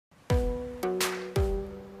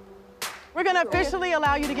We're gonna officially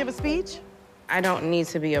allow you to give a speech. I don't need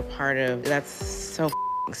to be a part of, that's so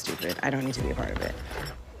stupid. I don't need to be a part of it.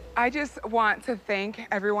 I just want to thank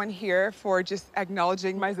everyone here for just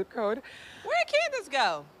acknowledging my zip code. Where'd Candiace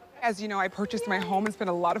go? As you know, I purchased my home and spent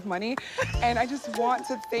a lot of money, and I just want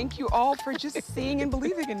to thank you all for just seeing and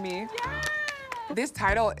believing in me. Yeah. This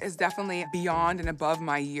title is definitely beyond and above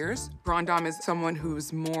my years. Grande Dame is someone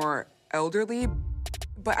who's more elderly,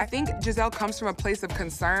 but I think Gizelle comes from a place of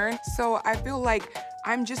concern, so I feel like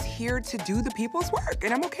I'm just here to do the people's work,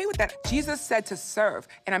 and I'm okay with that. Jesus said to serve,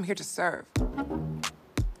 and I'm here to serve.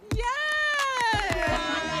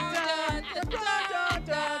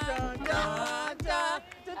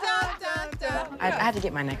 I had to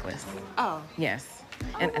get my necklace. Oh. Yes.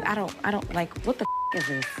 And I don't like, what the is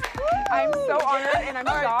this? I'm so honored and I'm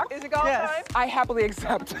shocked. Is it go time? I happily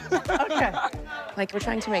accept. Okay. Like, we're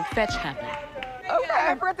trying to make fetch happen. Okay,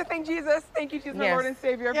 I forgot to thank Jesus. Thank you, Jesus, my Yes. Lord and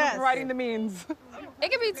Savior, for providing the means.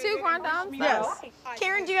 It could be 2 Grande Dames. Yes.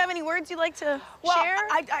 Karen, do you have any words you'd like to share?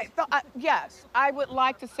 Yes, I would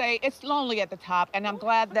like to say it's lonely at the top, and I'm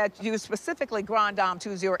glad that you specifically Grande Dame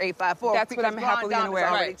 20854. That's what I'm because happily Grande Dame is unaware.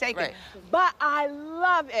 already Right, taken. right. But I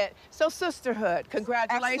love it. So sisterhood,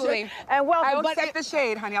 congratulations. Absolutely. And welcome. I'll But accept the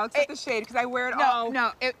shade, honey. I'll accept the shade because I wear it all.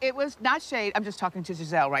 No, it was not shade. I'm just talking to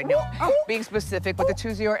Gizelle right now. Being specific with the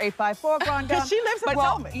 20854 Grande Dame. Because she lives in But,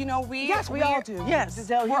 Potomac. you know, Yes, we all do. Yes.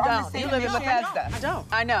 Giselle, you We're on the don't. same You live in mission. Bethesda. I don't.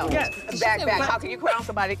 I know. Yes. Back. How can you crown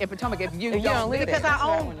somebody in Potomac if you don't live Because there?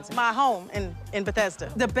 I own my home in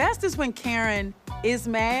Bethesda. The best is when Karen is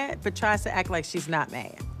mad, but tries to act like she's not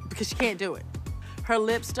mad, because she can't do it. Her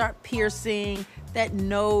lips start piercing, that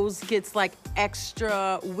nose gets like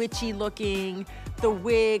extra witchy looking, the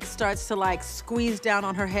wig starts to like squeeze down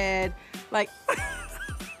on her head, like,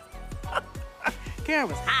 Karen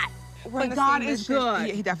was hot. We're on But the God same is mission.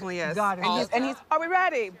 good. He definitely is. God is good. Are we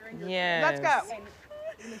ready? Yes. Let's go.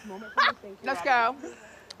 Let's go.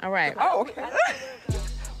 All right. Oh, okay.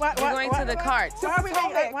 We're going to the carts. Why are we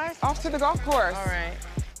making Off to the golf course. All right.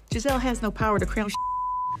 Giselle has no power to crown.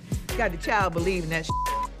 Got the child believing that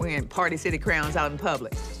wearing Party City crowns out in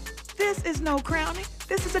public. This is no crowning.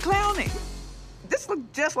 This is a clowning. This looks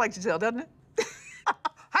just like Giselle, doesn't it?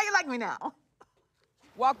 How you like me now?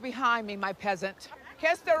 Walk behind me, my peasant.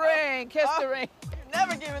 Kiss the ring, kiss the ring.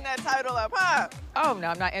 Never giving that title up, huh? Oh, no,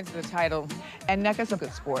 I'm not into the title. And Nneka's a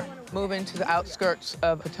good sport. Moving to the outskirts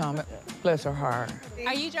of Potomac. Bless her heart.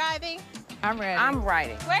 Are you driving? I'm ready. I'm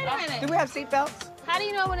writing. Wait a minute. Do we have seatbelts? How do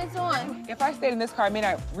you know when it's on? If I stayed in this car, I may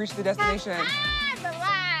not reach the destination. Ah, the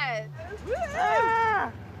lights.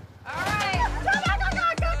 Ah. All right. Go, go, go, go,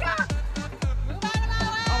 go, go. Move out of my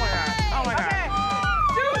way. Oh, my God. Oh, my God.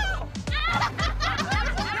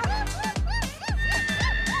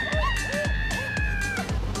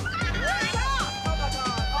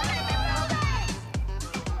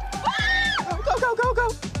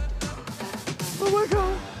 Oh my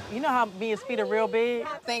God. You know how me and Speed are real big?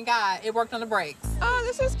 Thank God. It worked on the brakes. Oh,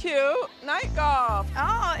 this is cute. Night golf.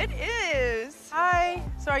 Oh, it is. Hi.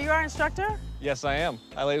 So are you our instructor? Yes, I am.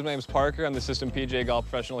 Hi, ladies. My name's Parker. I'm the assistant PGA golf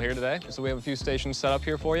professional here today. So we have a few stations set up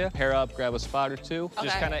here for you. Pair up, grab a spot or two.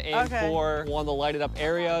 Just kind of aim for one of the lighted up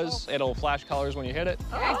areas. It'll flash colors when you hit it.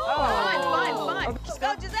 Fun. Let's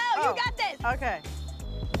go, Giselle. You got this. Okay.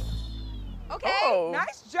 Okay.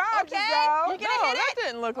 Nice job, Okay. Giselle. You gonna hit it?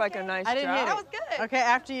 Didn't look like a nice I didn't hit it. That was good. Okay,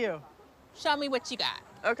 after you. Show me what you got.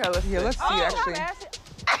 Okay, let's see. Let's see, actually.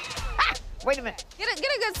 Wait a minute. Get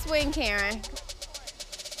a good swing, Karen.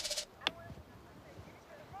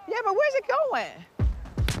 Yeah, but where's it going?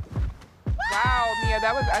 Wow, Mia,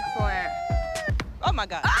 that was excellent. Oh my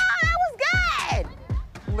God. Oh, that was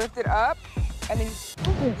good. Lift it up, and then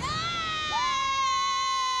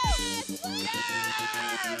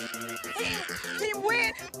team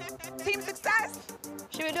win, team success.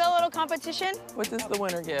 Should we do a little competition? What does the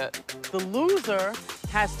winner get? The loser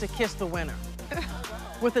has to kiss the winner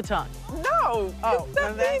with the tongue. No. Oh,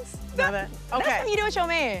 none of that? None of that? That's Okay. something you do with your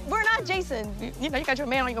man. We're not Jason. You know, you got your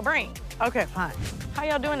man on your brain. Okay, fine. How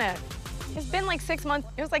y'all doing that? It's been like 6 months.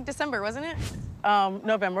 It was like December, wasn't it?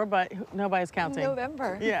 November, but nobody's counting.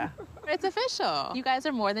 November. Yeah. It's official. You guys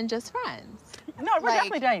are more than just friends. No, we're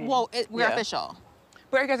definitely dating. Well, we're official.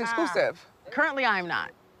 But are you guys exclusive? Currently, I am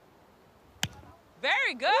not.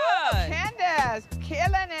 Very good. Candiace,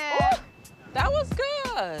 killing it. That was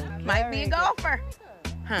good. Might be a golfer.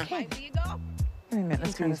 Huh. Might be a golfer. Wait a minute,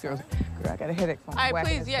 let's turn this girl. Girl, I got a headache from All right,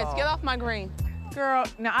 whacking please, this yes, ball. get off my green. Girl,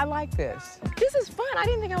 now I like this. This is fun. I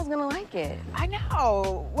didn't think I was gonna like it. I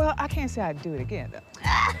know. Well, I can't say I'd do it again, though.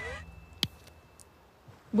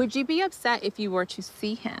 Would you be upset if you were to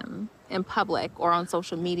see him in public or on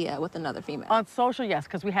social media with another female? On social, yes,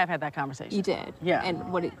 because we have had that conversation. You did? Yeah.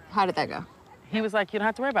 And how did that go? He was like, you don't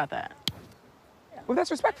have to worry about that. Well,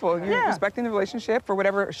 that's respectful. You're respecting the relationship for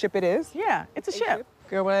whatever ship it is. Yeah, it's a ship.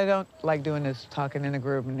 Girl, what I don't like doing is talking in a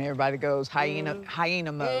group and everybody goes hyena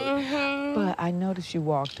mode. But I noticed you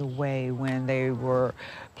walked away when they were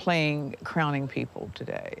playing crowning people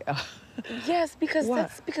today. Yes, because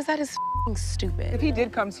that is f***ing stupid. If he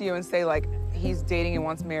did come to you and say, like, he's dating and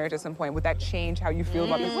wants marriage at some point, would that change how you feel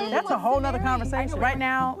about this? That's a whole nother conversation. Right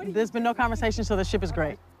now, there's been no conversation, so the ship is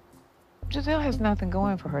great. Gizelle has nothing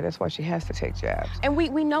going for her. That's why she has to take jabs. And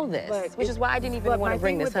we know this, which is why I didn't even want to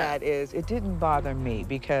bring this up. That is, it didn't bother me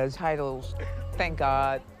because titles, thank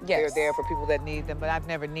God, they're there for people that need them, but I've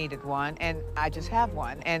never needed one, and I just have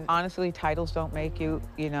one. And honestly, titles don't make you,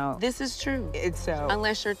 you know. This is true. It's so.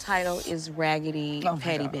 Unless your title is raggedy,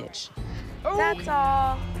 petty bitch. Oh. That's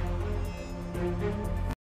all.